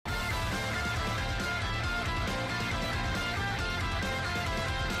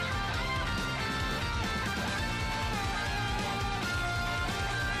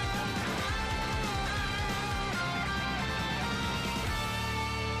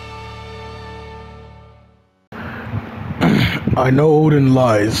I know Odin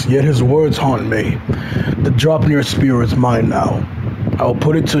lies, yet his words haunt me. The Dropnir spear is mine now. I will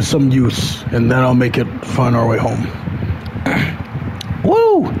put it to some use, and then I'll make it find our way home.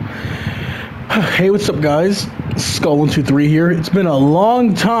 Woo! Hey, what's up, guys? Skull123 here. It's been a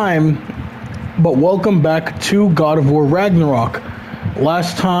long time, but welcome back to God of War Ragnarok.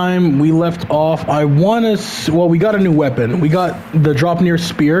 Last time we left off, we got a new weapon. We got the Dropnir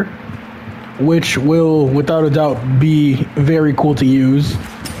spear, which will, without a doubt, be very cool to use,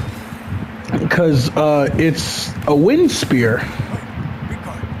 because it's a wind spear.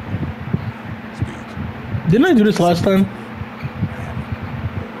 Didn't I do this last time?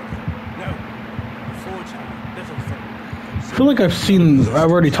 I feel like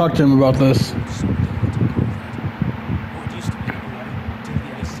I've already talked to him about this.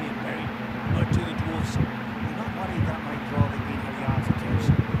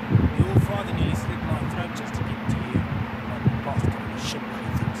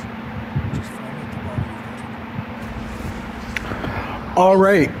 All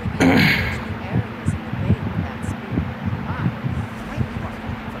right.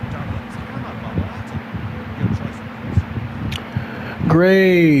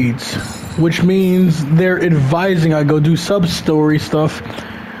 Great. Which means they're advising I go do sub-story stuff,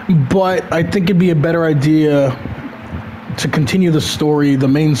 but I think it'd be a better idea to continue the story, the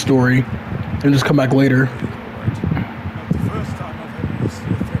main story, and just come back later.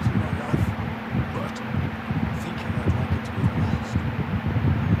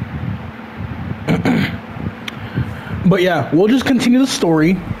 But yeah, we'll just continue the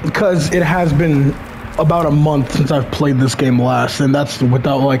story, because it has been about a month since I've played this game last, and that's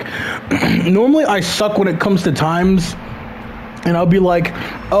without, like, normally I suck when it comes to times, and I'll be like,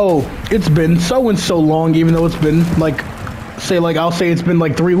 oh, it's been so and so long, even though it's been, like, I'll say it's been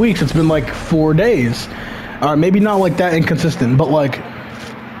like 3 weeks, it's been like 4 days, maybe not like that inconsistent, but like,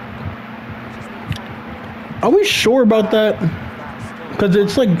 are we sure about that? Because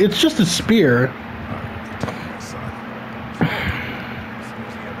it's like, it's just a spear.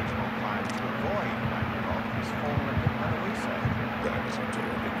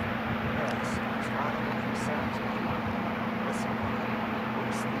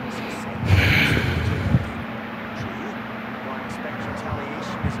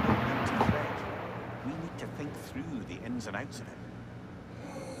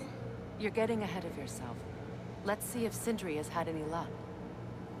 You're getting ahead of yourself. Let's see if Sindri has had any luck.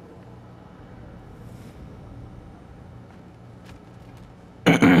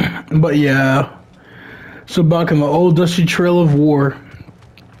 But yeah, so back in the old dusty trail of war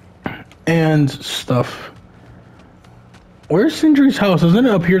and stuff. Where's Sindri's house? Doesn't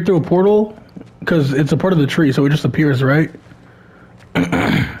it appear through a portal? Because it's a part of the tree, so it just appears, right?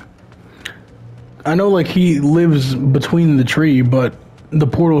 I know, like, he lives between the tree, but the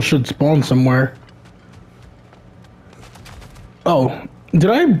portal should spawn somewhere. Oh,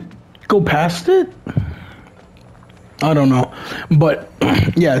 did I go past it? I don't know. But,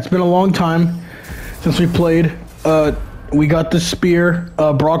 yeah, it's been a long time since we played. We got the spear.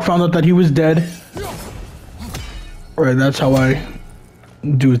 Brock found out that he was dead. Right, that's how I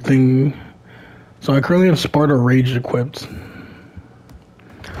do a thing. So I currently have Sparta Rage equipped.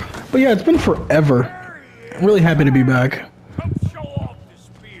 But yeah, it's been forever. I'm really happy to be back.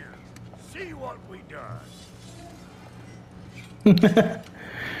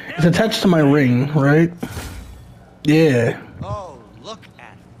 It's attached to my ring, right? Yeah. Oh, look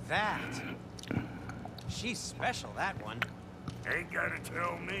at that. She's special, that one. Ain't gotta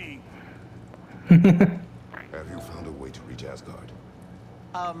tell me. Have you found a way to reach Asgard?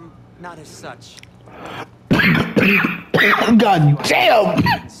 Not as such. God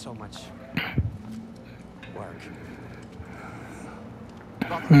damn! So much work.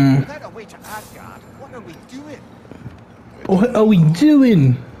 Without a way to Asgard, what are we doing? What are we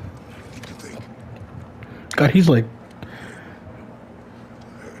doing? God, he's like...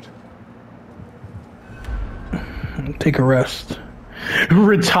 Take a rest.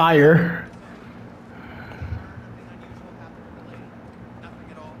 Retire.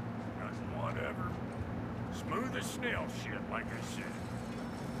 Whatever. Smooth as snail shit, like I said.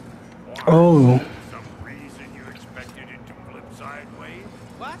 Oh. For some reason you expected it to flip sideways?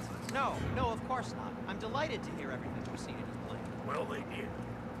 What? No, of course not. I'm delighted to hear everything proceeded as planned. Well, they did.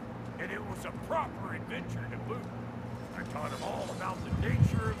 And it was a proper adventure to boot. I taught them all about the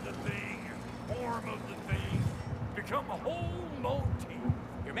nature of the thing, form of the thing, become a whole motif.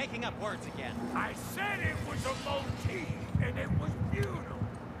 You're making up words again. I said it was a motif, and it was beautiful.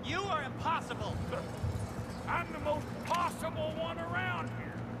 You are impossible. I'm the most possible one around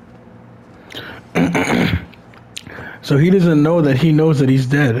here. So he doesn't know that he knows that he's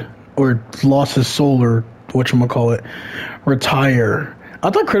dead or lost his soul or whatchamacallit, retire. I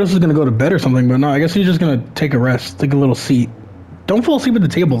thought Kratos was gonna go to bed or something, but no, I guess he's just gonna take a rest, take a little seat. Don't fall asleep at the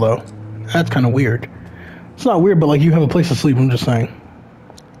table though. That's kind of weird. It's not weird, but like you have a place to sleep. I'm just saying.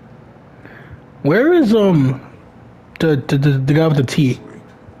 Where is the guy with the T?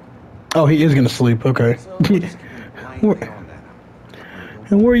 Oh, he is gonna sleep. Okay. Where,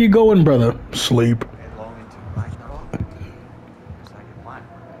 and where are you going, brother? Sleep. Headlong into Ragnarok. Just like you planned.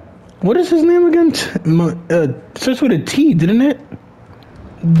 What is his name again? Starts with a T, didn't it?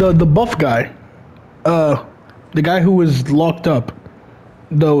 The buff guy. The guy who was locked up.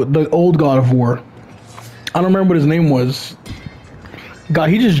 The old God of War. I don't remember what his name was. God,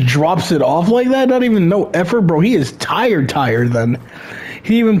 he just drops it off like that? Not even no effort, bro. He is tired then.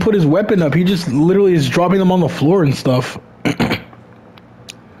 He didn't even put his weapon up. He just literally is dropping them on the floor and stuff.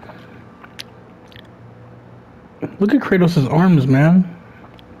 Look at Kratos' arms, man.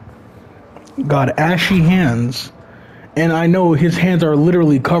 God, ashy hands. And I know his hands are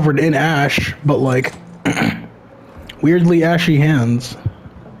literally covered in ash, but like, weirdly ashy hands.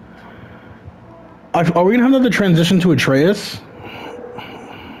 Are we gonna have another transition to Atreus?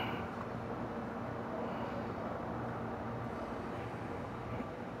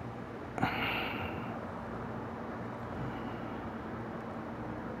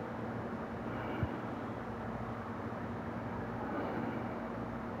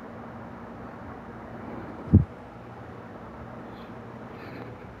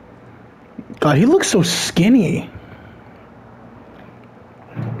 God, he looks so skinny.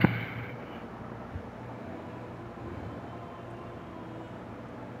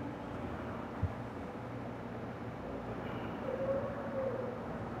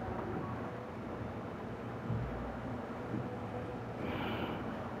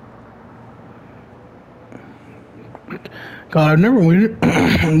 God, I've never.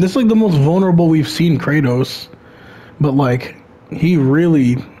 This is like the most vulnerable we've seen Kratos, but like, he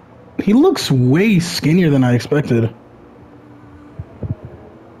looks way skinnier than I expected.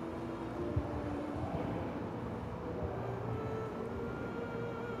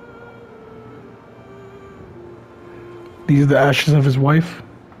 These are the ashes of his wife.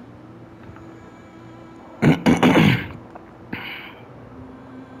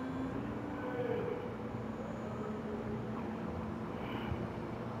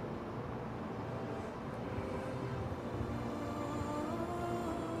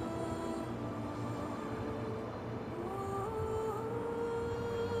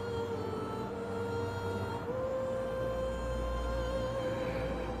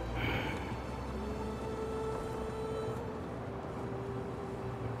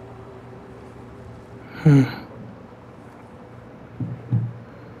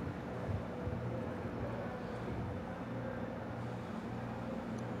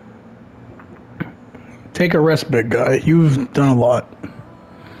 Take a rest, big guy. You've done a lot.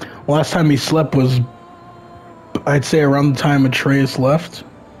 Last time he slept was, I'd say, around the time Atreus left.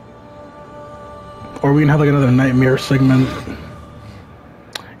 Or we can have like another nightmare segment.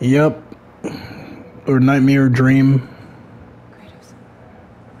 Yep. Or nightmare dream.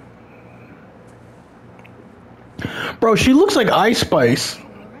 Bro, she looks like Ice Spice.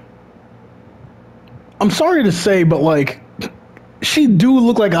 I'm sorry to say, but like, she do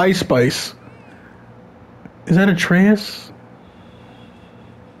look like Ice Spice. Is that Atreus?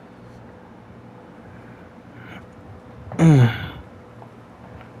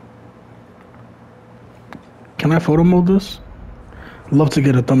 Can I photo mode this? Love to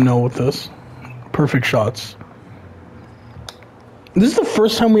get a thumbnail with this. Perfect shots. This is the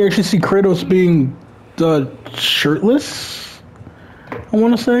first time we actually see Kratos being shirtless, I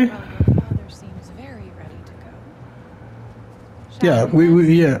want to say. Your father seems very ready to go. Yeah,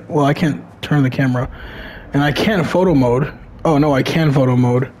 yeah. Well, I can't turn the camera, and I can't photo mode. Oh no, I can photo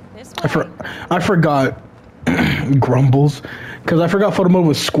mode. I forgot. Grumbles, because I forgot photo mode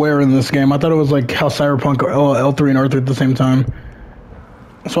was square in this game. I thought it was like how Cyberpunk L3 and R3 at the same time.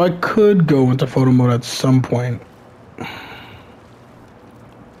 So I could go into photo mode at some point.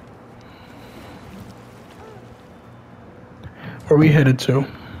 Where are we headed to? Do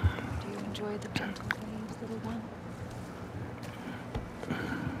you enjoy the gentle waves, little one?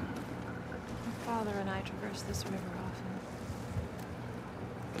 My father and I traverse this river often.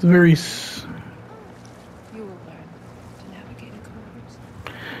 It's very. You will learn to navigate its waters.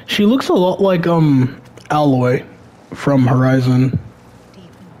 She looks a lot like Alloy from Horizon. Deep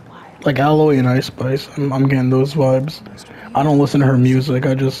and wild. Like Alloy and Ice Spice. I'm getting those vibes. I don't listen to her music.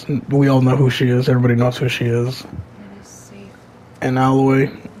 We all know who she is. Everybody knows who she is. It is safe and Alloy.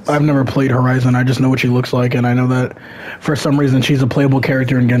 I've never played Horizon. I just know what she looks like, and I know that for some reason she's a playable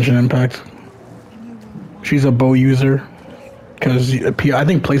character in Genshin Impact. She's a bow user. Because I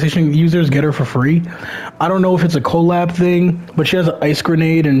think PlayStation users get her for free. I don't know if it's a collab thing, but she has an ice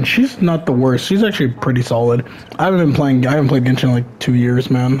grenade, and she's not the worst. She's actually pretty solid. I haven't played Genshin in like 2 years,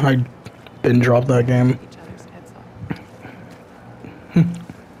 man. I been dropped that game. Each other's heads off.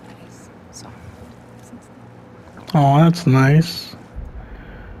 Nice. Soft. Oh, that's nice.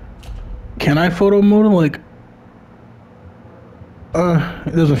 Can I photo mode like?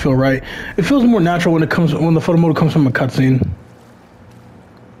 It doesn't feel right. It feels more natural when the photo mode comes from a cutscene.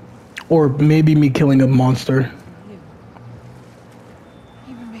 Or maybe me killing a monster.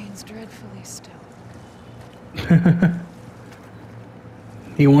 He remains dreadfully still.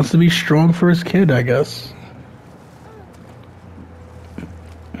 He wants to be strong for his kid, I guess.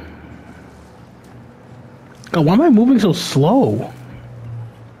 God, why am I moving so slow?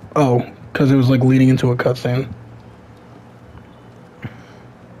 Oh, because it was like leading into a cutscene.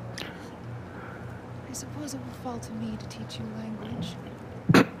 I suppose it will fall to me to teach you language.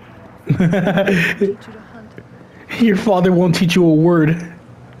 Teach you to hunt. Your father won't teach you a word. Or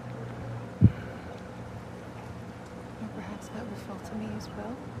perhaps that will fall to me as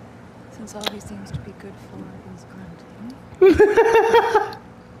well, since all he seems to be good for is grunting.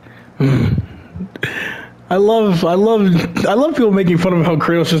 I love people making fun of how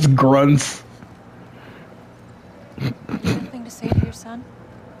Kratos just grunts. Anything to say to your son?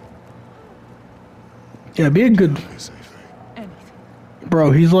 Yeah, be a good Anything.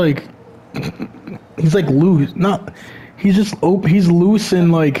 bro. He's like loose. He's loose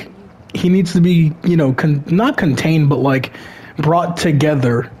and like he needs to be, you know, not contained, but like brought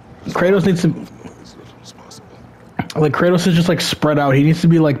together. Kratos needs to, like, Kratos is just like spread out. He needs to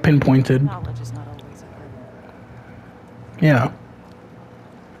be like pinpointed. Knowledge is not always a burden. Yeah.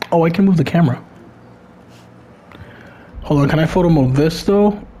 Oh, I can move the camera. Hold on, can I photo mode this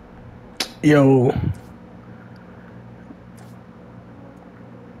though? Yo.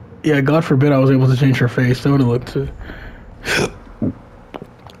 Yeah, God forbid I was able to change her face. That would have looked too.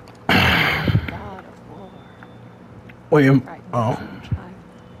 God of war. Wait, Right, oh.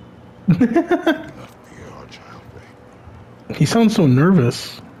 child. He sounds so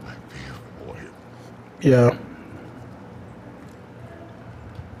nervous. Yeah.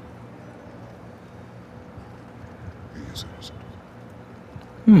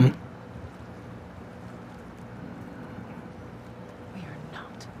 Hmm. We are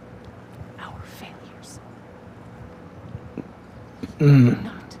not our failures.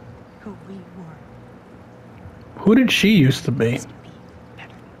 Not who we were. Who did she used to be? To be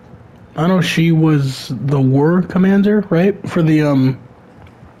better. I know she was the war commander, right? For the,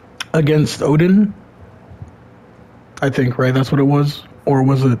 against Odin? I think, right? That's what it was? Or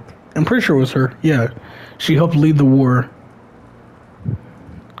was it? I'm pretty sure it was her. Yeah. She helped lead the war.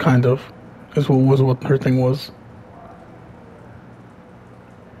 Kind of. Is what her thing was.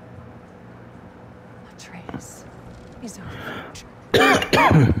 Atreus is our future.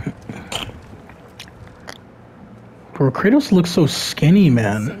 Bro, Kratos looks so skinny,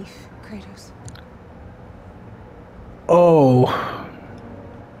 man. Safe, Kratos. Oh.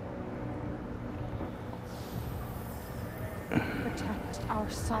 Protect our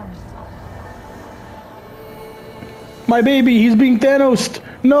son. My baby, he's being Thanos'd.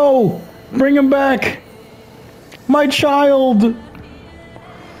 No! Bring him back! My child!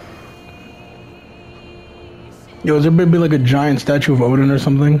 Yo, is there maybe like a giant statue of Odin or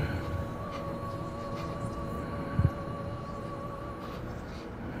something?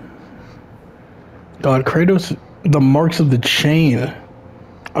 God, Kratos, the marks of the chain.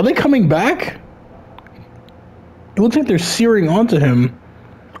 Are they coming back? It looks like they're searing onto him.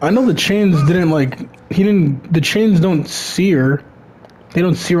 I know the chains didn't the chains don't sear. They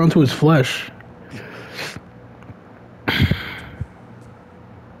don't sear onto his flesh.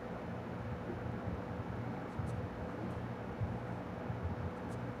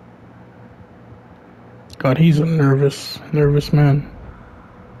 God, he's a nervous man.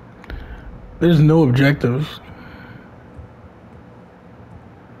 There's no objectives.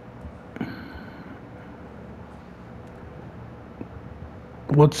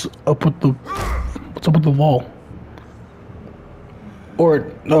 What's up with the wall?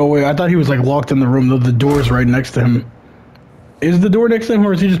 Or no, wait, I thought he was like locked in the room. The door's right next to him. Is the door next to him,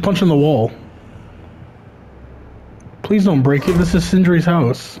 or is he just punching the wall? Please don't break it. This is Sindri's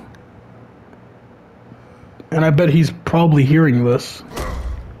house. And I bet he's probably hearing this.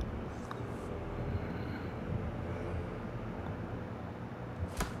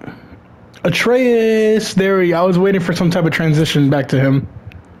 Atreus, I was waiting for some type of transition back to him.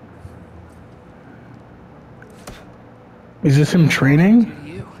 Is this him training? To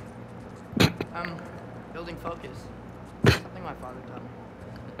you. Building focus. Something my father taught me.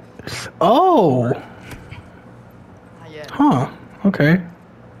 Oh, Not yet. huh. Okay.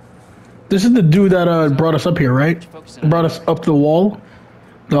 This is the dude that brought us up here, right? Brought us up the wall.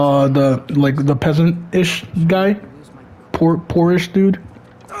 The peasant-ish guy, Lose my poorish dude.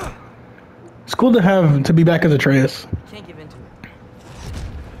 It's cool to be back as Atreus. can't give into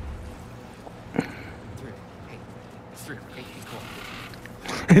it. Through. Hey. Through. Hey, be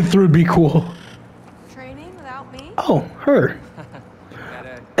cool. Through would be cool. Training without me? Oh, her. Got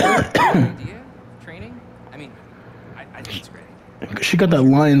a idea? Training? I mean, I think it's a great idea. She got that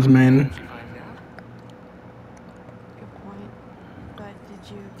lion's mane. Find out. Good point. But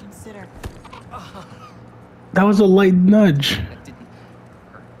did you consider? That was a light nudge. That didn't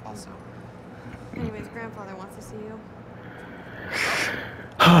hurt also. Anyways, grandfather wants to see you.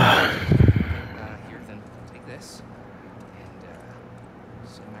 Here, then take this. And,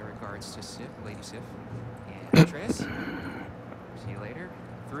 send my regards to Sif, Lady Sif. And Atreus. See you later.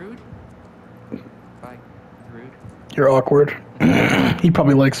 Thrud. Bye, Thrud. You're awkward. He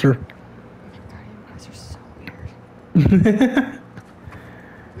probably likes her. Guardian, you guys are so weird.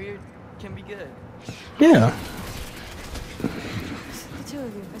 Weird can be good. Yeah. The two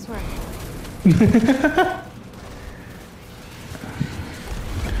of you, I swear.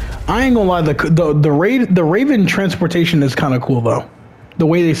 I ain't gonna lie. The Raven transportation is kind of cool though. The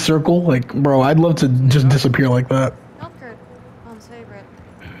way they circle, like, bro, I'd love to just disappear like that. Milkgird, Mom's favorite.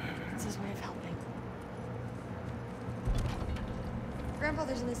 It's his way of helping.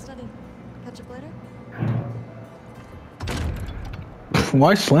 Grandfather's in his study. Catch up later?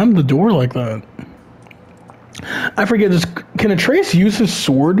 Why slam the door like that? I forget this. Can Atreus use his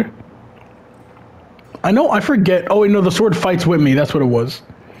sword? I forget. Oh wait, no, the sword fights with me. That's what it was.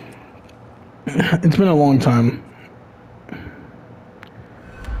 It's been a long time.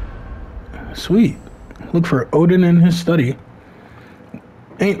 Sweet. Look for Odin in his study.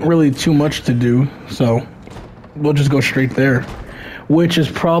 Ain't really too much to do, so we'll just go straight there. Which is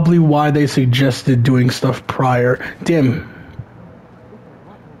probably why they suggested doing stuff prior. Damn.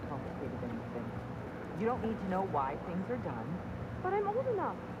 You don't need to know why things are done, but I'm old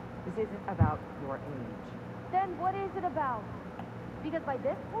enough. This isn't about your age. Then what is it about? Because by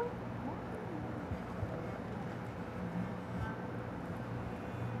this point,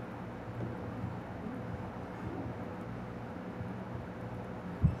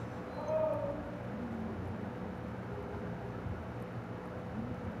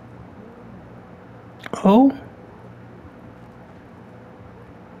 Oh?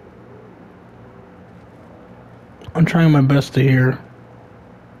 I'm trying my best to hear.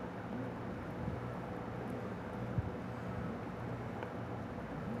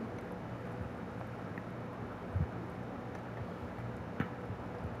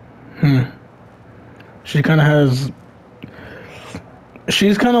 She kind of has...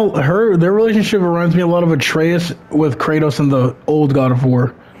 She's kind of... Their relationship reminds me a lot of Atreus with Kratos in the old God of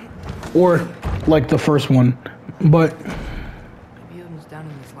War. Or, like, the first one. But... Maybe Odin's down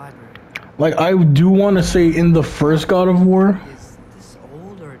in this library. Like, I do want to say in the first God of War... Is this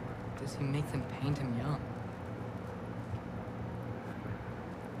old, or does he make them paint him young?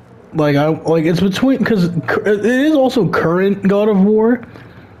 Like, it's between... Because it is also current God of War.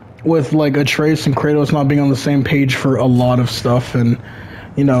 With, like, Atreus and Kratos not being on the same page for a lot of stuff. And,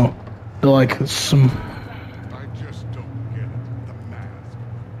 you know, they're like some... I just don't get it. The mask.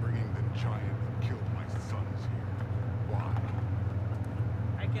 Bringing the giant that killed my sons here. Why?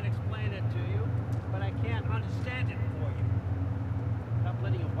 I can explain it to you, but I can't understand it for you. Stop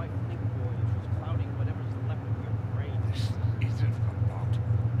letting your wife think for you. She's clouding whatever's left of your brain. This isn't about her.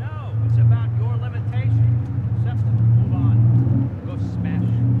 No, it's about your limitation. Accept it. Move on. Go smash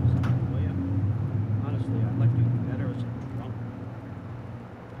something, will you? Honestly, I'd like you better as a drunk.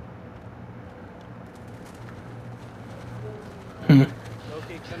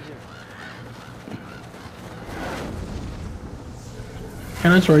 Okay, come here. Yeah,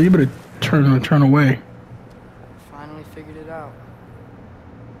 that's right. You better turn away. Finally figured it out.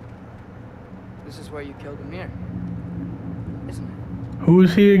 This is where you killed Amir. Isn't it? Who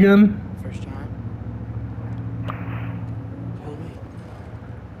is he again? First time? Tell me,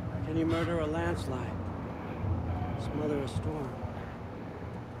 can you murder a landslide? Smother a storm?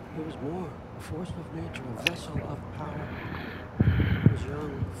 He was more. A force of nature, a vessel of power. He was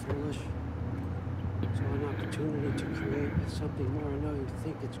young, foolish. Saw an opportunity to create something more. I know you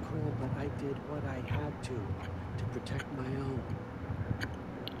think it's cruel, but I did what I had to protect my own.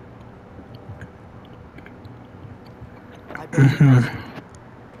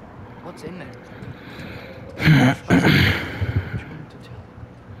 What's in there? Trying to tell.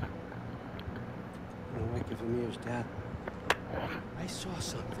 In the wake of Amir's death, I saw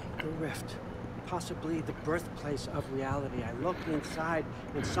something. The rift. Possibly the birthplace of reality. I looked inside,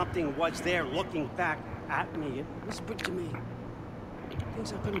 and something was there looking back at me. It whispered to me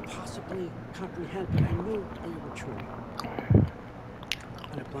things I couldn't possibly comprehend, but I knew they were true.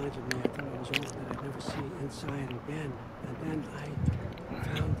 When it blinded me, I thought it was over, that I'd never see inside again. And then I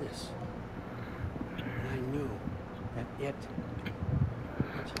found this. And I knew that it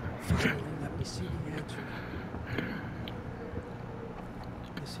would finally let me see the answer.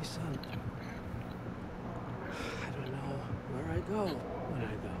 You see, son, I don't know where I go when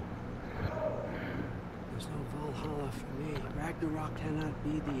I go. There's no Valhalla for me. Ragnarok cannot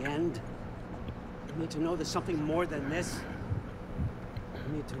be the end. I need to know there's something more than this. I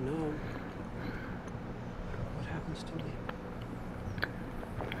need to know what happens to me.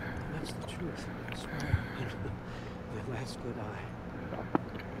 And that's the truth, I swear. My last good eye.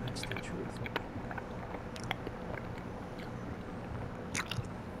 That's the truth.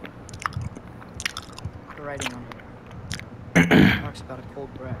 The writing on it. Talks about a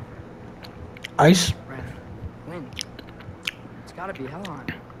cold breath. Ice? Breath. Wind. It's gotta be Helheim.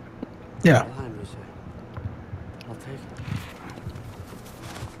 Yeah. Valheim, you say? I'll take it.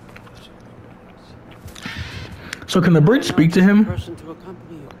 So can the bridge speak to him? Person to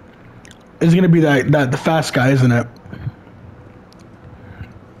accompany you. It's gonna be that the fast guy, isn't it?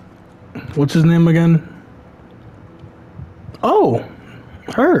 What's his name again? Oh,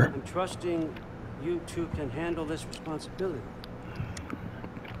 her. I'm trusting you two can handle this responsibility.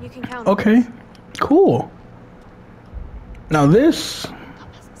 You can count on Okay, us. cool. Now this. I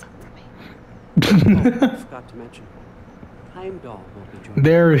forgot to mention. Heimdall will be joining.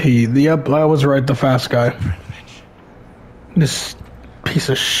 There he. Yep, I was right. The fast guy. This piece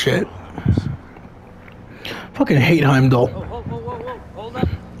of shit. Fucking hate Heimdall. Whoa. Hold up.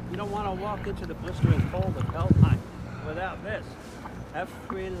 You don't want to walk into the blistering cold of Helheim without this.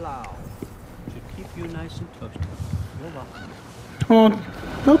 Every Lao should keep you nice and toasty. You're welcome.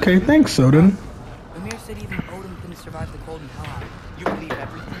 Oh, okay. Thanks, Odin. Amir said even Odin couldn't survive the cold in Helheim. You believe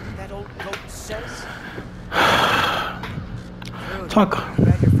everything that old goat says? True. Talk. I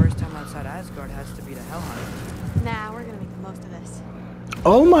bet your first time outside Asgard has to be to Helheim. Nah, we're gonna make the most of this.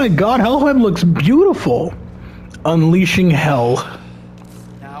 Oh my God, Helheim looks beautiful. Unleashing hell.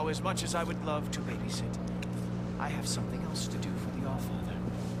 Now, as much as I would love to babysit, I have something else to do for the Allfather.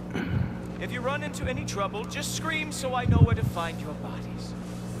 If you run into any trouble, just scream so I know where to find your bodies.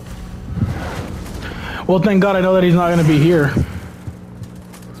 Well, thank God I know that he's not gonna be here.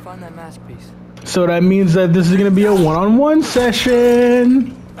 Let's find that mask piece. So that means that this is gonna be a one-on-one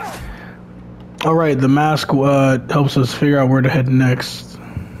session. All right, the mask helps us figure out where to head next.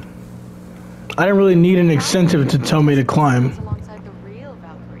 I didn't really need an incentive to tell me to climb. Alongside the real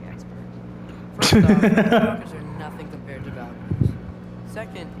Valkyrie expert. First off, Valkyries are nothing compared to Valkyries.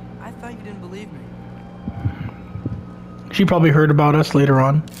 Second, I thought you didn't believe me. She probably heard about us later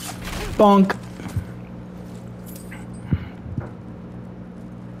on. Bonk.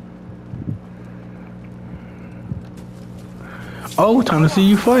 Oh, time to see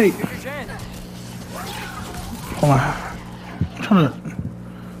you fight. Hold on. I'm trying to...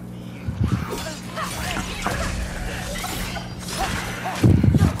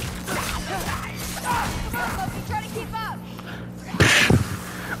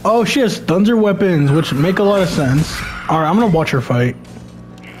 Oh, she has thunder weapons, which make a lot of sense. Alright, I'm gonna watch her fight.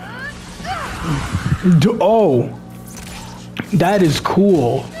 Oh. That is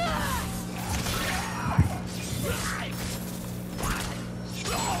cool.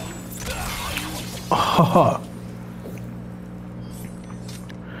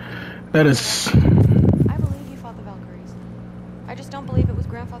 That is... I believe you fought the Valkyries. I just don't believe it was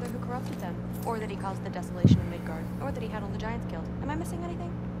Grandfather who corrupted them, or that he caused the desolation of Midgard, or that he had all the giants killed. Am I missing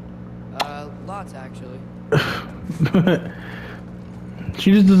anything? Lots actually.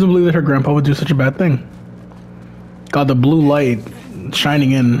 She just doesn't believe that her grandpa would do such a bad thing. God, the blue light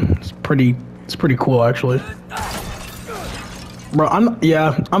shining in. It's pretty cool, actually. Bro,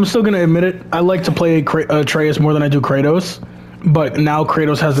 I'm still gonna admit it. I like to play Atreus more than I do Kratos. But now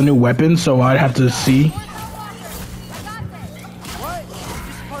Kratos has a new weapon, so I'd have to see. What?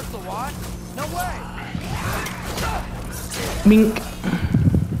 You're supposed to watch? No way! Mink.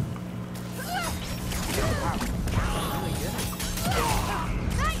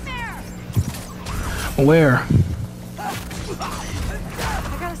 Where? I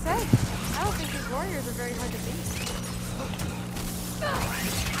gotta say, I don't think these warriors are very hard to beat.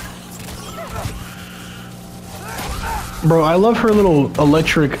 Bro, I love her little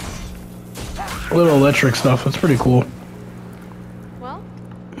electric stuff. It's pretty cool. Well,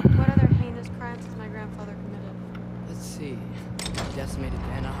 what other heinous crimes has my grandfather committed? Let's see. Decimated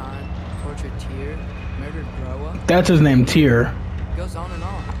Anaheim, tortured Tyr, murdered Groa. That's his name, Tyr. Goes on and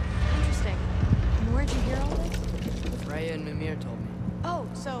on. Interesting. And where'd you hear all this? Freya and Mimir told me. Oh,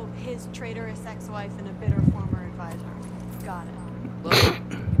 so his traitorous ex-wife and a bitter former advisor. Got it. Look, you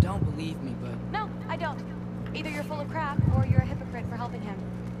don't believe me, but No, I don't. Either you're full of crap or you're a hypocrite for helping him.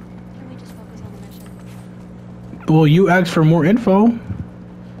 Can we just focus on the mission? Well, you asked for more info.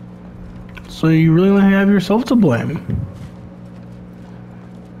 So you really only have yourself to blame.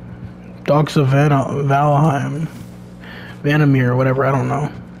 Docks of Valheim. Vanamir, whatever, I don't know.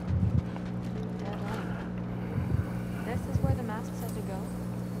 Dead on. This is where the mask said to go?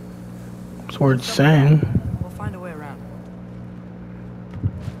 That's what it's saying. we'll find a way around.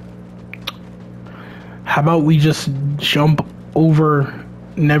 How about we just jump over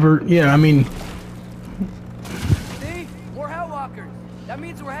yeah, I mean, See? More Hellwalkers. That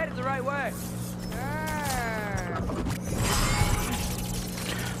means we're headed the right way.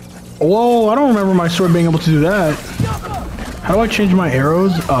 whoa, I don't remember my sword being able to do that. How do I change my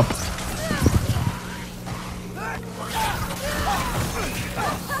arrows? Up.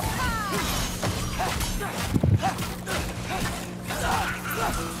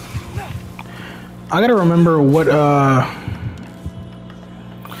 I gotta remember what, oh,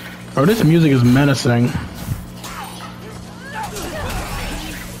 this music is menacing.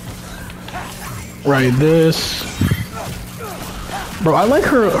 Right, this. Bro, I like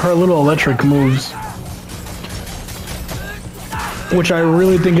her little electric moves. Which I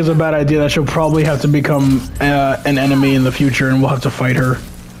really think is a bad idea, that she'll probably have to become an enemy in the future and we'll have to fight her.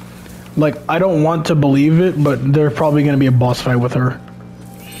 Like, I don't want to believe it, but there's probably going to be a boss fight with her.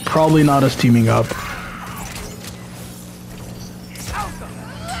 Probably not us teaming up.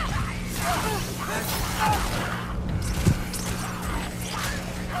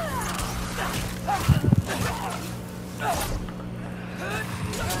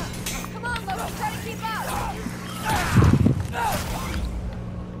 Come on, Loki, try to keep up!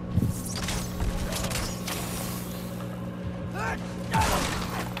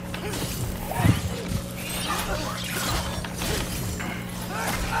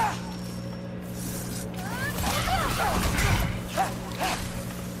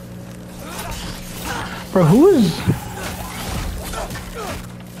 Bro, who is...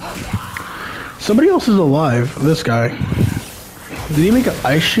 Somebody else is alive. This guy. Did he make an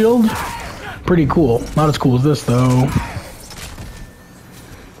ice shield? Pretty cool. Not as cool as this, though.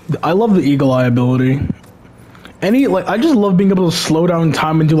 I love the eagle eye ability. I just love being able to slow down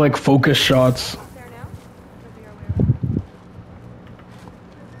time and do, like, focus shots. There now? It'll be our way around.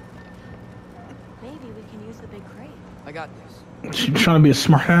 Maybe we can use the big crate. I got this. She's trying to be a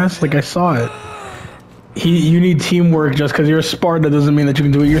smartass? Like, I saw it. You need teamwork. Just because you're a Sparta doesn't mean that you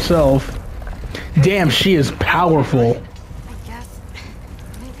can do it yourself. Damn, she is powerful. I guess.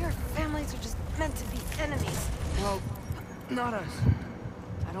 Maybe our families are just meant to be enemies. Well, not us.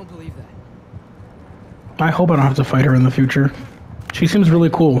 I don't believe that. I hope I don't have to fight her in the future. She seems really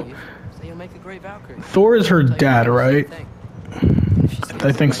cool. So you'll make a great Valkyrie. Thor is her dad, right?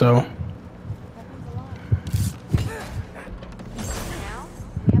 I think so. That means a lot. Now,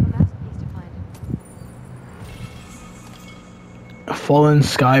 we have a masterpiece to find. A fallen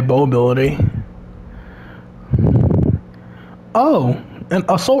sky bow ability. Oh, an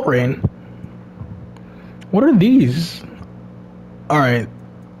assault rain. What are these? Alright.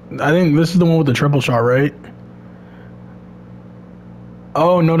 I think this is the one with the triple shot, right?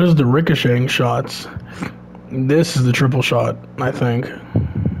 Oh, notice the ricocheting shots. This is the triple shot, I think.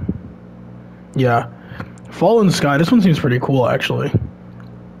 Yeah. Fallen Sky, this one seems pretty cool, actually.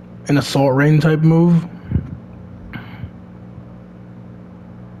 An assault rain type move.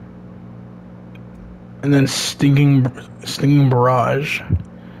 And then Stinging Barrage.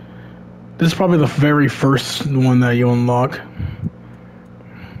 This is probably the very first one that you unlock.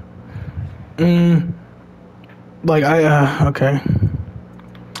 Okay.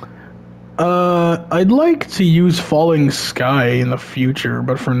 I'd like to use Falling Sky in the future,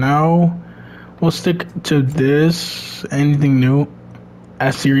 but for now, we'll stick to this. Anything new?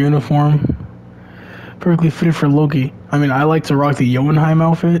 Aesir uniform. Perfectly fitted for Loki. I mean, I like to rock the Jotunheim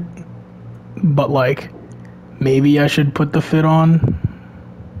outfit, but like, maybe I should put the fit on.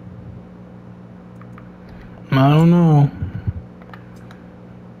 I don't know.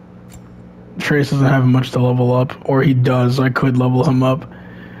 Trace doesn't have much to level up, or he does. I could level him up.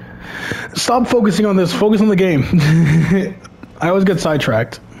 Stop focusing on this. Focus on the game. I always get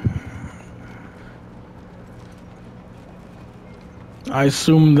sidetracked. I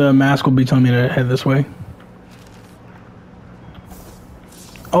assume the mask will be telling me to head this way.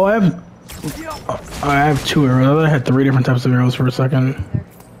 Oh, I have two arrows. I had 3 different types of arrows for a second.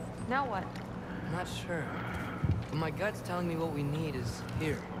 Now what? I'm not sure. But my gut's telling me what we need is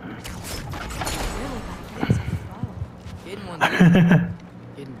here. Really gotta get yourself a bow. Getting one's easy.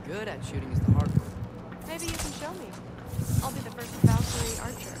 Getting good at shooting is the hard part. Maybe you can show me. I'll be the first Valkyrie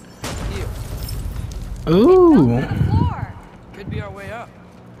archer. Here. Ooh. Floor! Could be our way up.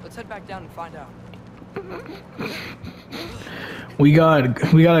 Let's head back down and find out. We got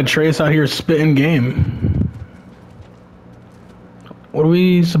a Trace out here spitting game. What are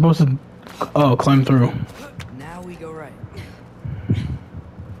we supposed to? Oh, climb through. Now we go right.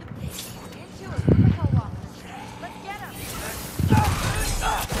 Into it with the hill walk. Let's get him!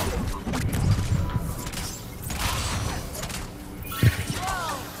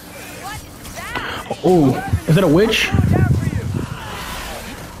 Whoa! What is that? Oh, is that a witch?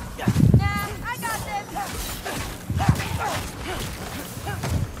 Nah, I got this!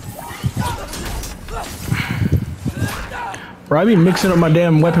 Bro, I be mixing up my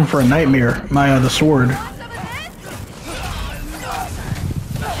damn weapon for a nightmare. My the sword. Want some of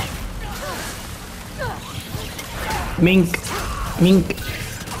this? Mink, mink.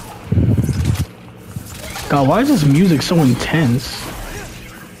 God, why is this music so intense?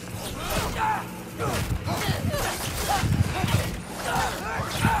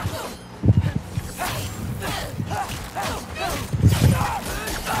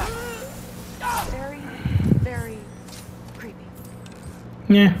 Very, very creepy.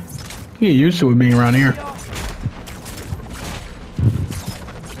 Yeah, you get used to it being around here.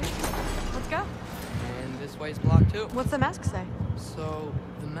 Let's go. And this way's blocked too. What's the mask say? So,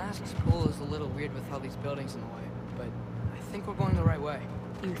 the mask's pull is a little weird with all these buildings in the way, but I think we're going the right way.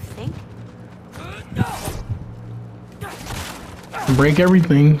 You think? Break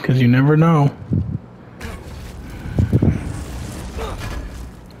everything, because you never know.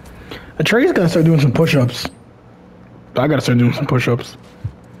 Trey's gotta start doing some push-ups. I gotta start doing some push-ups.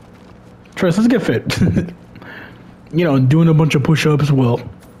 Trace, let's get fit. You know, doing a bunch of push-ups will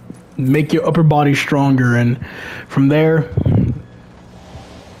make your upper body stronger, and from there,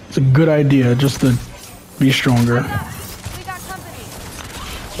 it's a good idea just to be stronger. We got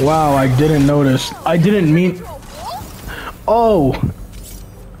company. Wow, I didn't notice. I didn't mean. Oh,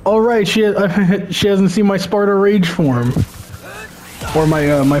 all right. She hasn't seen my Sparta Rage form or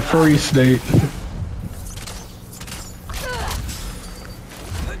my furry state.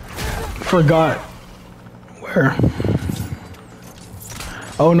 Forgot where.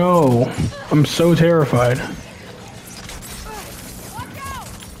 Oh no, I'm so terrified.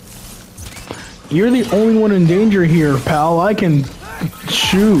 You're the only one in danger here, pal. I can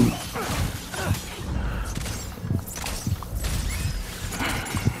shoot.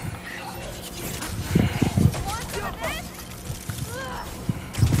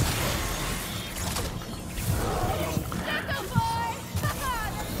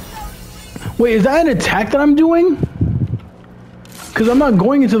 Wait, is that an attack that I'm doing? Because I'm not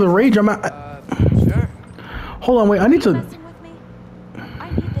going into the rage. I'm at. Sure. Hold on, wait. I need to. Messing with me?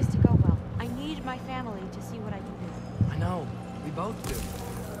 I need this to go well. I need my family to see what I can do. I know. We both do.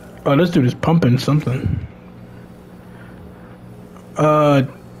 Oh, this dude is pumping something. Not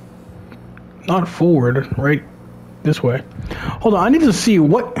forward, right? This way. Hold on, I need to see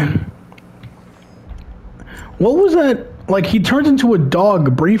what. What was that? Like, he turns into a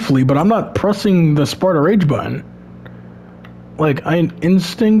dog briefly, but I'm not pressing the Sparta Rage button. Like,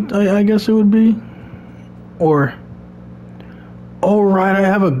 instinct, I guess it would be? Or... Oh, right, I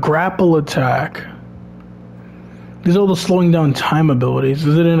have a grapple attack. These are all the slowing down time abilities.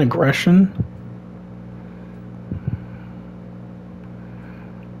 Is it an aggression?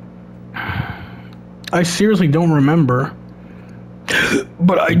 I seriously don't remember.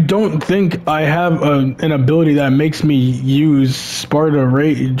 But I don't think I have an ability that makes me use Sparta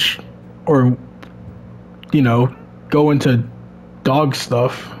Rage or, you know, go into dog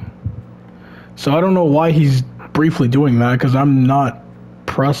stuff. So I don't know why he's briefly doing that, because I'm not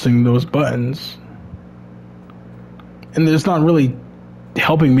pressing those buttons. And it's not really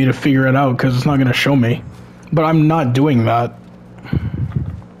helping me to figure it out, because it's not going to show me. But I'm not doing that.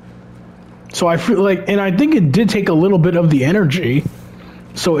 So I feel like, and I think it did take a little bit of the energy.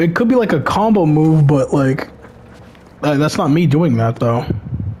 So it could be like a combo move, but like, that's not me doing that though.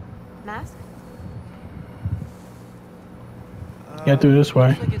 Mask? Yeah, through this way.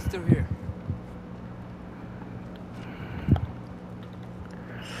 Looks like it's through here.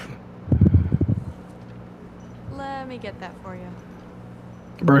 Let me get that for you.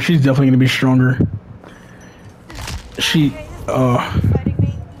 Bro, she's definitely gonna be stronger. She, Fighting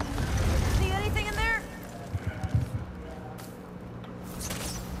me? See anything in there?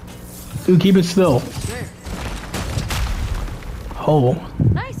 Dude, keep it still. There. Oh.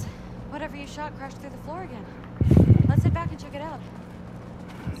 Nice. Whatever you shot crashed through the floor again. Let's head back and check it out.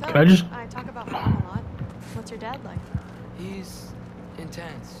 So, Can I just- I talk about Mom a lot. What's your dad like? He's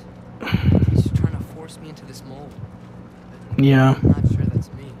intense. He's trying to force me into this mold. But Yeah. I'm not sure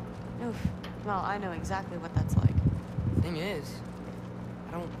that's me. Oof. Well, I know exactly what that's like. Thing is,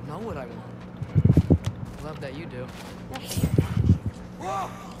 I don't know what I want. Love that you do. You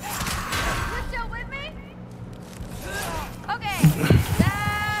still with me? Okay,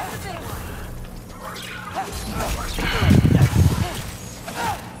 that's the big one.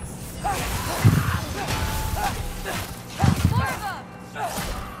 More of them.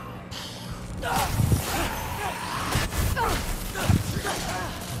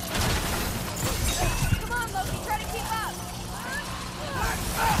 Come on, Loki, try to keep up.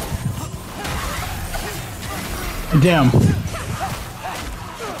 Damn.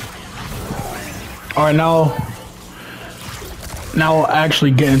 Alright, now I'll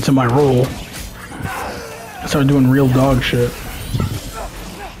actually get into my role. Start doing real dog shit.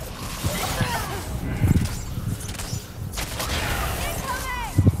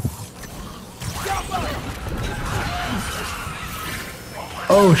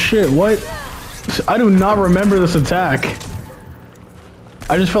 Oh shit, what? I do not remember this attack.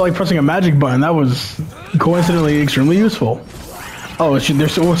 I just felt like pressing a magic button. That was coincidentally extremely useful. Oh, they're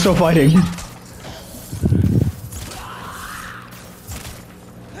still fighting.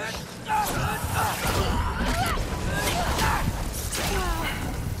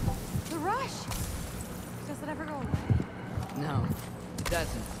 The rush. Does it ever go away? No, it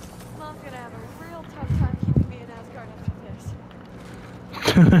doesn't. Mom's gonna have a real tough time keeping me in Asgard after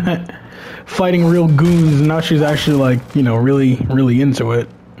this. Fighting real goons. Now she's actually like, you know, really into it.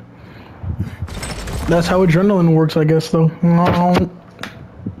 That's how adrenaline works, I guess, though.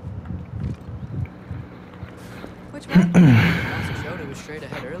 Which one? Last showed it was straight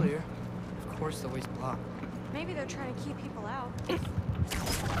ahead earlier. Of course, the way's blocked. Maybe they're trying to keep people out.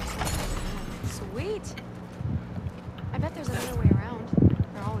 Sweet. I bet there's another way around.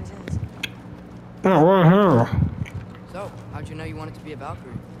 There always is. Oh, right here. So, how'd you know you wanted to be a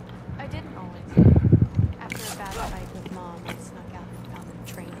Valkyrie? I didn't always. After a bad fight with Mom, I snuck out and found them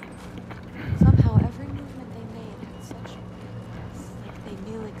training. Somehow, every movement they made had such... It's like they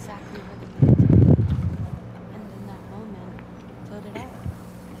knew exactly where they needed to be. And in that moment, so did I.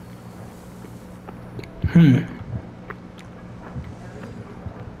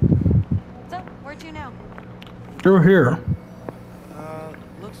 So, where to now? Through here.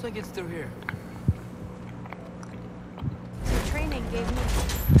 Looks like it's through here. So training gave me...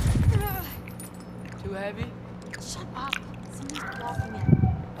 Too heavy? Shut up. Someone's blocking it.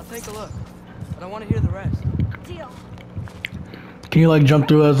 I'll take a look. But I want to hear the rest. Deal. Can you like jump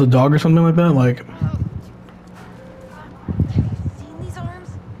through as a dog or something like that? Like, Have you seen these arms?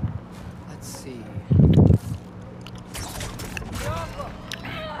 Let's see.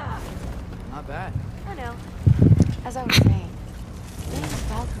 Not bad. I know. As I was saying, these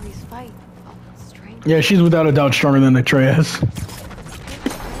Valkyries fight. Oh, strange. yeah, she's without a doubt stronger than Atreus. The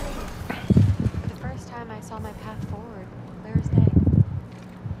first time I saw my path forward, clear as day.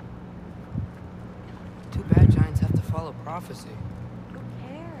 Too bad giants have to follow prophecy. Who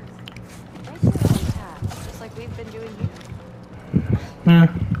cares? Make your own path, just like we've been doing here. Yeah.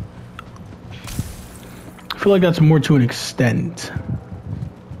 I feel like that's more to an extent.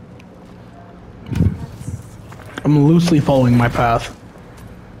 Let's see. I'm loosely following my path.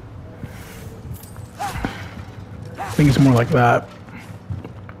 I think it's more like that.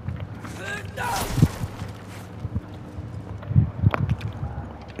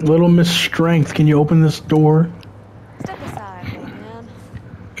 Little Miss Strength, can you open this door? Step aside, old man.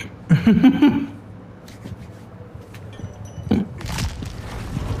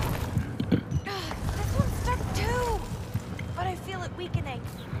 This one's stuck too, but I feel it weakening.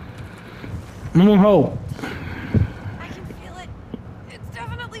 Ho. I can feel it. It's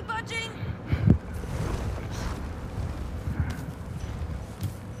definitely budging.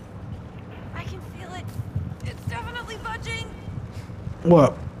 I can feel it. It's definitely budging.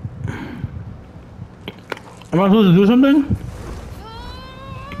 What? Am I supposed to do something?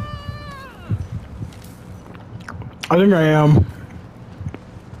 I think I am.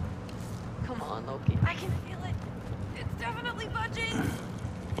 Come on, Loki. I can feel it. It's definitely budging.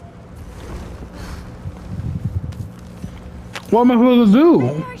 What am I supposed to do?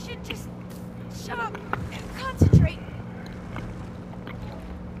 Maybe I should just shut up and concentrate.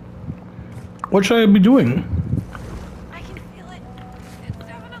 What should I be doing? I can feel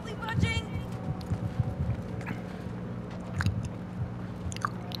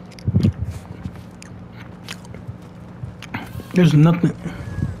There's nothing.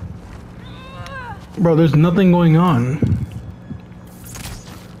 Bro, there's nothing going on.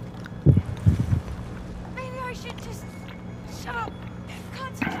 Maybe I should just shut up and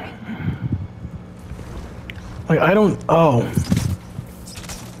concentrate. Like, I don't. Oh.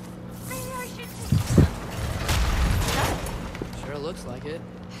 Maybe I should just. Sure looks like it.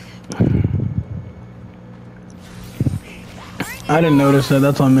 I didn't notice that.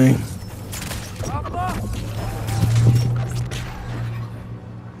 That's on me.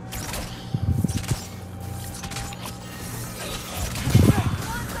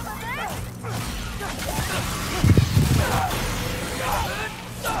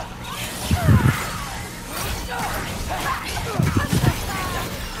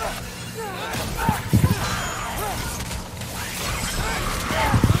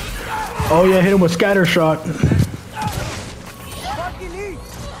 Oh yeah, hit him with scatter shot.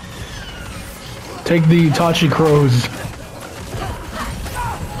 Take the Tachi crows.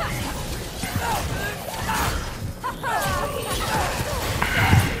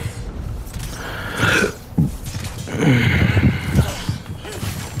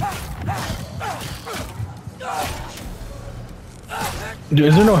 Dude,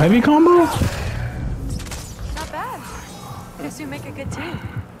 is there no heavy combo? Not bad. Guess you make a good team.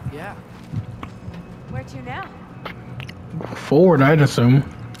 Yeah. Where to now? Forward, I'd assume.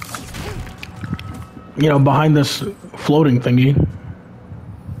 You know, behind this floating thingy.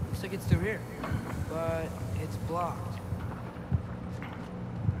 Looks like it's through here. But it's blocked.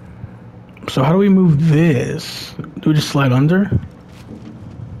 So how do we move this? Do we just slide under?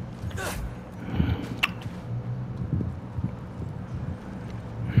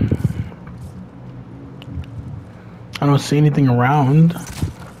 I don't see anything around.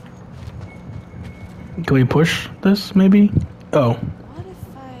 Can we push this, maybe? Oh. What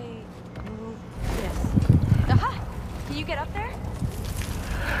if I move this? Aha! Can you get up there?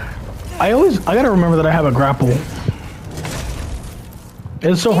 I gotta remember that I have a grapple.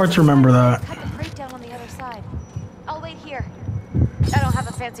 It's so hard to remember that. Cut the crate down on the other side. I'll wait here. I don't have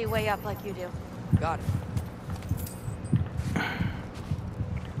a fancy way up like you do. Got it.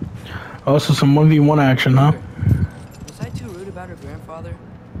 Oh, so some 1v1 action, huh? Was I too rude about her grandfather?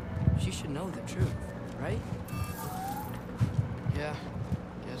 She should know the truth, right? Yeah,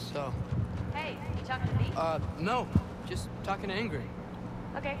 guess so. Hey, you talking to me? No. Just talking to Ingrid.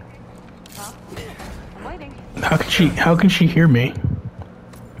 Okay. Well, I'm waiting. How can she hear me?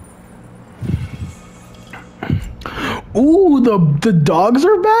 Ooh, the dogs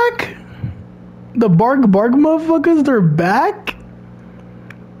are back? The bark motherfuckers, they're back?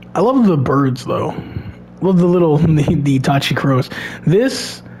 I love the birds though. Love the little the Tachi crows.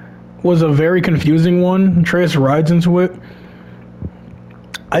 This was a very confusing one. Trace rides into it.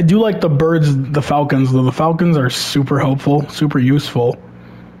 I do like the birds, the falcons though. The falcons are super helpful, super useful.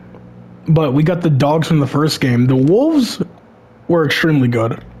 But we got the dogs from the first game. The wolves were extremely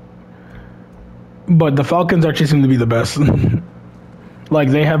good. But the falcons actually seem to be the best. Like,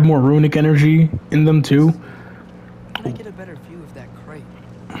 they have more runic energy in them too. Can I get a better view of that crate?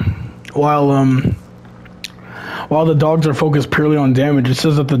 While the dogs are focused purely on damage, it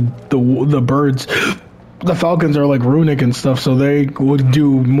says that the birds, the falcons are like runic and stuff, so they would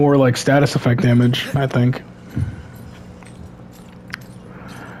do more like status effect damage, I think.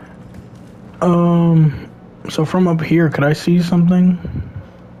 So from up here, could I see something?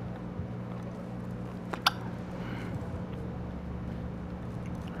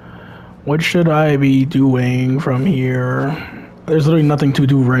 What should I be doing from here? There's literally nothing to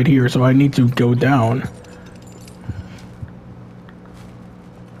do right here, so I need to go down.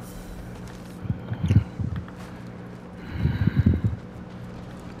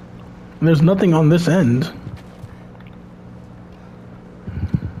 There's nothing on this end.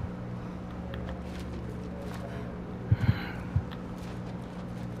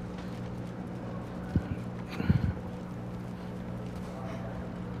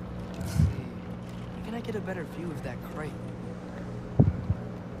 Can I get a better view of that crate?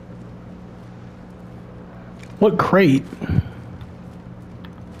 What crate?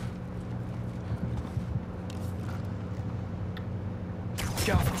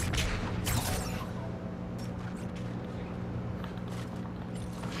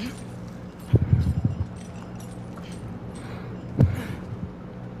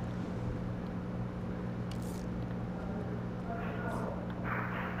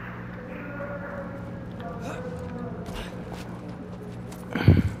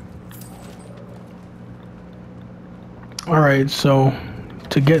 Alright, so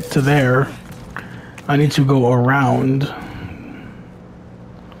to get to there, I need to go around.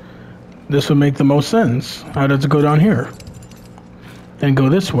 This would make the most sense. I'd have to go down here. then go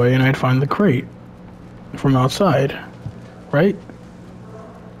this way, and I'd find the crate from outside, right?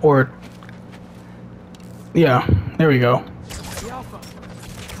 Or, yeah, there we go. The Alpha.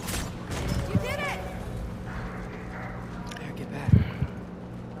 You did it! There, get back.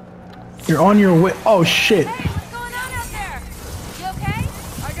 You're on your way. Oh shit! Hey, what's going on out there? You okay?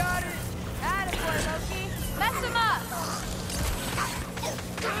 I got it. Attaboy, Loki. Mess him up!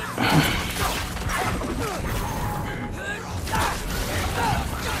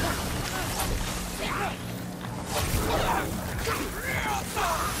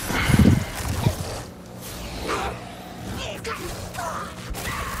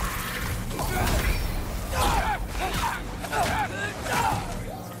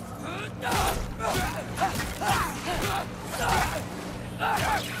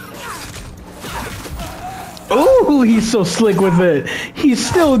 Oh, he's so slick with it. He's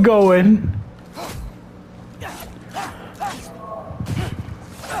still going.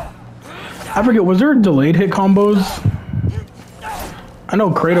 I forget, was there delayed hit combos? I know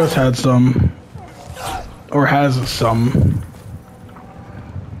Kratos had some. Or has some.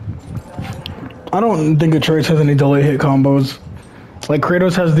 I don't think Atreus has any delayed hit combos. Like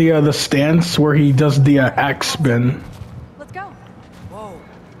Kratos has the stance where he does the axe spin. Let's go. Whoa.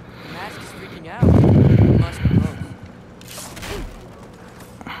 The mask is freaking out. It must be close.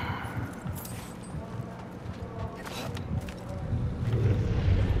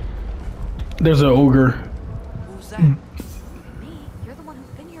 There's an ogre. Who's that? Me? You're the one who's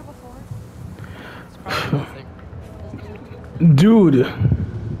been here before. It's probably nothing. Dude.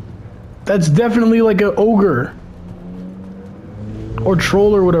 That's definitely like an ogre. Or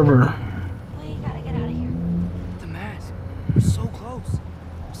troll or whatever. We gotta get out of here. The mask. We're so close.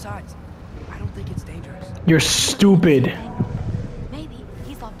 Besides, I don't think it's dangerous. You're stupid. Maybe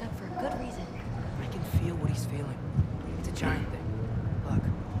he's locked up for a good reason. I can feel what he's feeling. It's a giant thing. Look,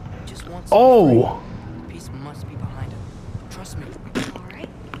 he just wants to be Oh. free. The peace must be behind him. Trust me. Alright.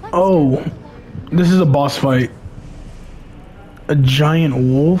 Oh. This is a boss fight. A giant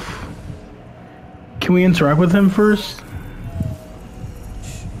wolf? Can we interact with him first?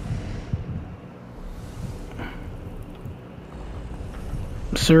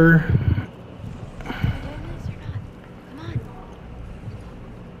 Sir?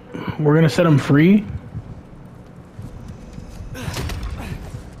 We're gonna set him free?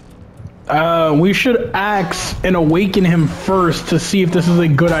 We should axe and awaken him first to see if this is a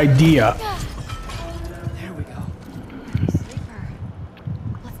good idea. There we go. Sleeper.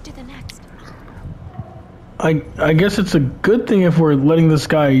 Let's do the next. I guess it's a good thing if we're letting this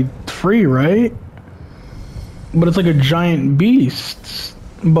guy free, right? But it's like a giant beast.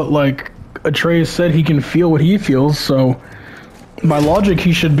 But like Atreus said, he can feel what he feels, so by logic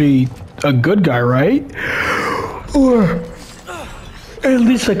he should be a good guy, right? Or at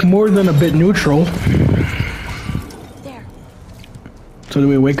least like more than a bit neutral. There. So do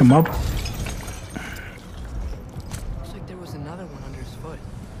we wake him up? Looks like there was another one under his foot.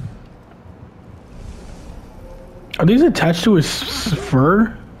 Are these attached to his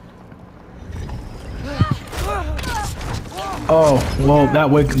fur? Oh, well, yeah. You're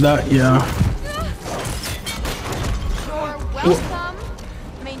welcome,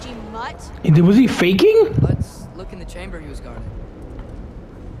 mangy mutt. Was he faking? Let's look in the chamber he was guarding.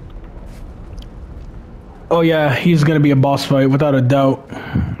 Oh yeah, he's gonna be a boss fight, without a doubt.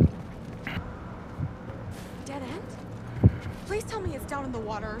 Dead end? Please tell me it's down in the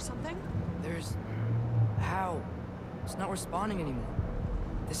water or something. There's... How? It's not responding anymore.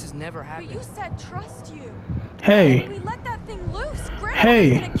 This has never But happened. you said trust you. Hey, We let that thing loose. Grandma's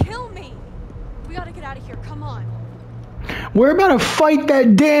Hey. gonna kill me. We gotta get out of here. Come on. we're about to fight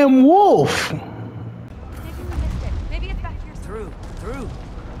that damn wolf! Maybe we missed it. Maybe it's back here. Through.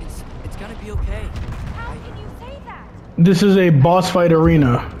 It's gonna be okay. How can you say that? This is a boss fight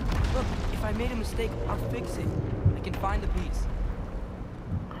arena. Look, if I made a mistake, I'll fix it. I can find the piece.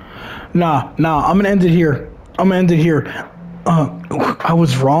 Nah, I'm gonna end it here. I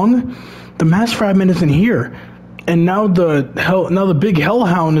was wrong. The mass fragment isn't here. And now the big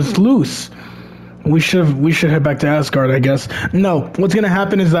hellhound is loose. We should head back to Asgard, I guess. No, what's gonna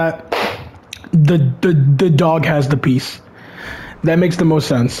happen is that the dog has the piece. That makes the most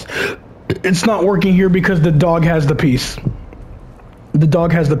sense. It's not working here because the dog has the piece. The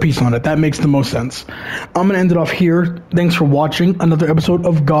dog has the piece on it. That makes the most sense. I'm gonna end it off here. Thanks for watching another episode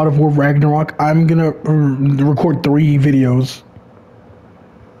of God of War Ragnarok. I'm gonna record 3 videos.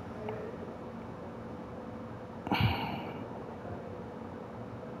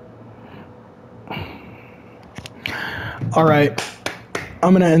 All right.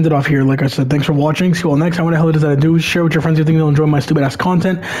 I'm going to end it off here. Like I said, thanks for watching. See you all next time. What the hell it is that I do. Share with your friends if you think they'll enjoy my stupid ass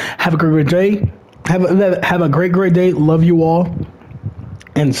content. Have a great day. Have a great day. Love you all.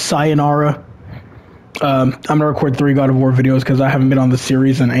 And sayonara. I'm going to record 3 God of War videos because I haven't been on this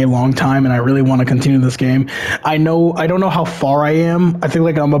series in a long time and I really want to continue this game. I don't know how far I am. I think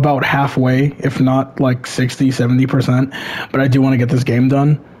like I'm about halfway, if not like 60-70%. But I do want to get this game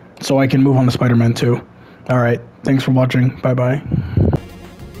done so I can move on to Spider-Man 2. Alright, thanks for watching. Bye-bye.